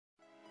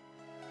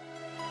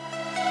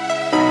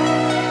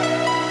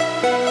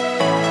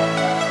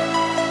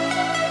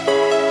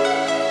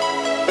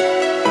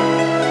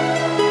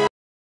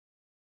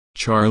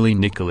Charlie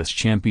Nicholas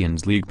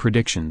Champions League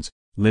predictions: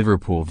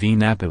 Liverpool v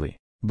Napoli,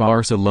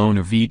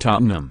 Barcelona v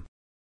Tottenham.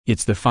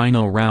 It's the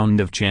final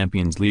round of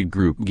Champions League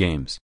group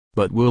games,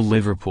 but will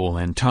Liverpool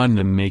and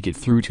Tottenham make it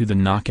through to the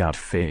knockout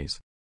phase?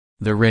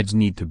 The Reds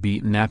need to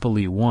beat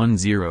Napoli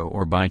 1-0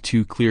 or by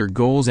 2 clear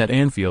goals at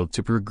Anfield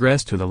to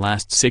progress to the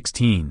last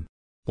 16,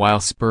 while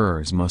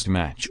Spurs must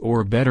match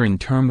or better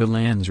Inter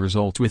Milan's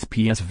result with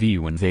PSV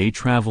when they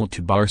travel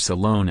to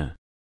Barcelona.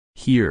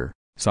 Here,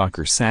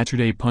 Soccer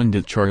Saturday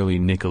pundit Charlie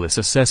Nicholas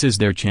assesses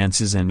their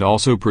chances and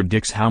also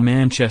predicts how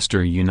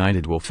Manchester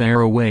United will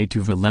fare away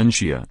to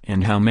Valencia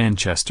and how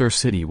Manchester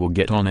City will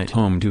get on at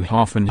home to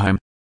Hoffenheim.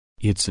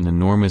 It's an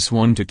enormous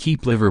one to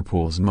keep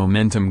Liverpool's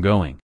momentum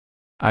going.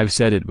 I've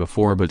said it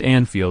before, but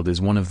Anfield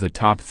is one of the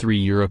top 3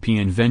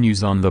 European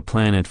venues on the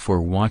planet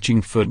for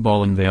watching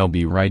football, and they'll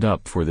be right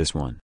up for this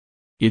one.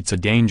 It's a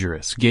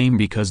dangerous game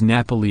because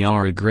Napoli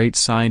are a great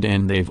side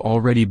and they've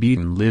already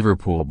beaten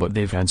Liverpool, but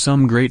they've had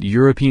some great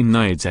European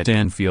nights at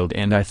Anfield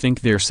and I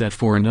think they're set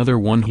for another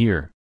one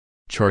here.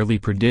 Charlie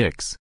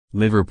predicts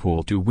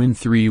Liverpool to win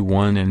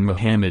 3-1 and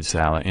Mohamed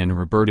Salah and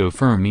Roberto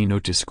Firmino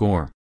to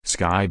score.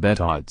 Sky Bet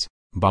odds: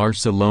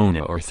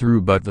 Barcelona are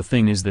through, but the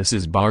thing is, this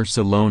is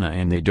Barcelona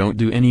and they don't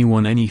do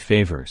anyone any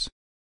favors.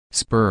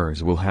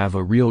 Spurs will have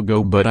a real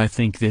go, but I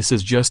think this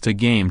is just a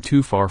game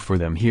too far for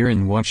them here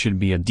in what should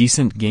be a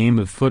decent game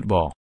of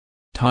football.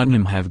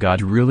 Tottenham have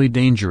got really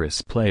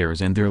dangerous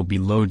players and there'll be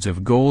loads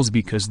of goals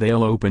because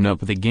they'll open up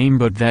the game,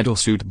 but that'll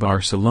suit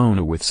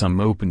Barcelona with some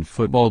open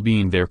football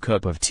being their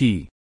cup of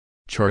tea.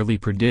 Charlie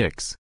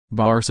predicts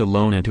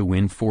Barcelona to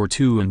win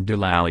 4-2 and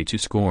Dele Alli to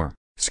score.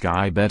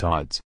 Sky Bet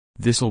odds: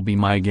 this'll be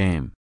my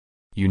game.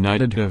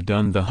 United have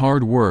done the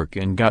hard work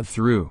and got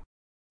through.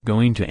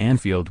 Going to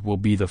Anfield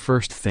will be the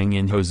first thing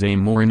in Jose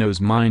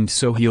Mourinho's mind,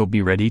 so he'll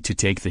be ready to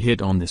take the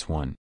hit on this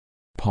one.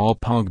 Paul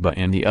Pogba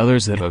and the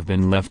others that have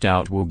been left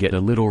out will get a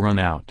little run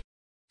out.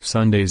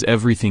 Sunday's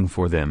everything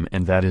for them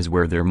and that is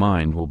where their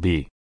mind will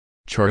be.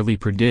 Charlie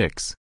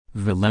predicts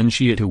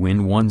Valencia to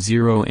win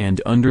 1-0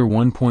 and under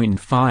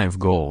 1.5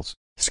 goals.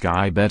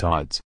 Sky Bet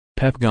odds: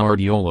 Pep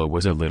Guardiola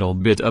was a little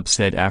bit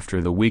upset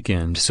after the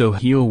weekend, so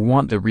he'll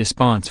want the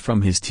response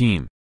from his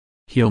team.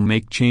 He'll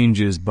make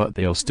changes, but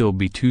they'll still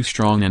be too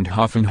strong and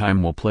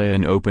Hoffenheim will play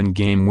an open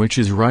game, which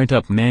is right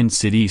up Man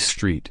City's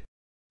street.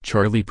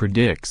 Charlie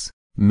predicts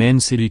Man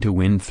City to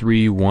win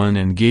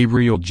 3-1 and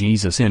Gabriel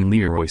Jesus and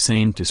Leroy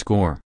Sane to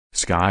score.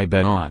 Sky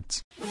Bet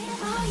odds.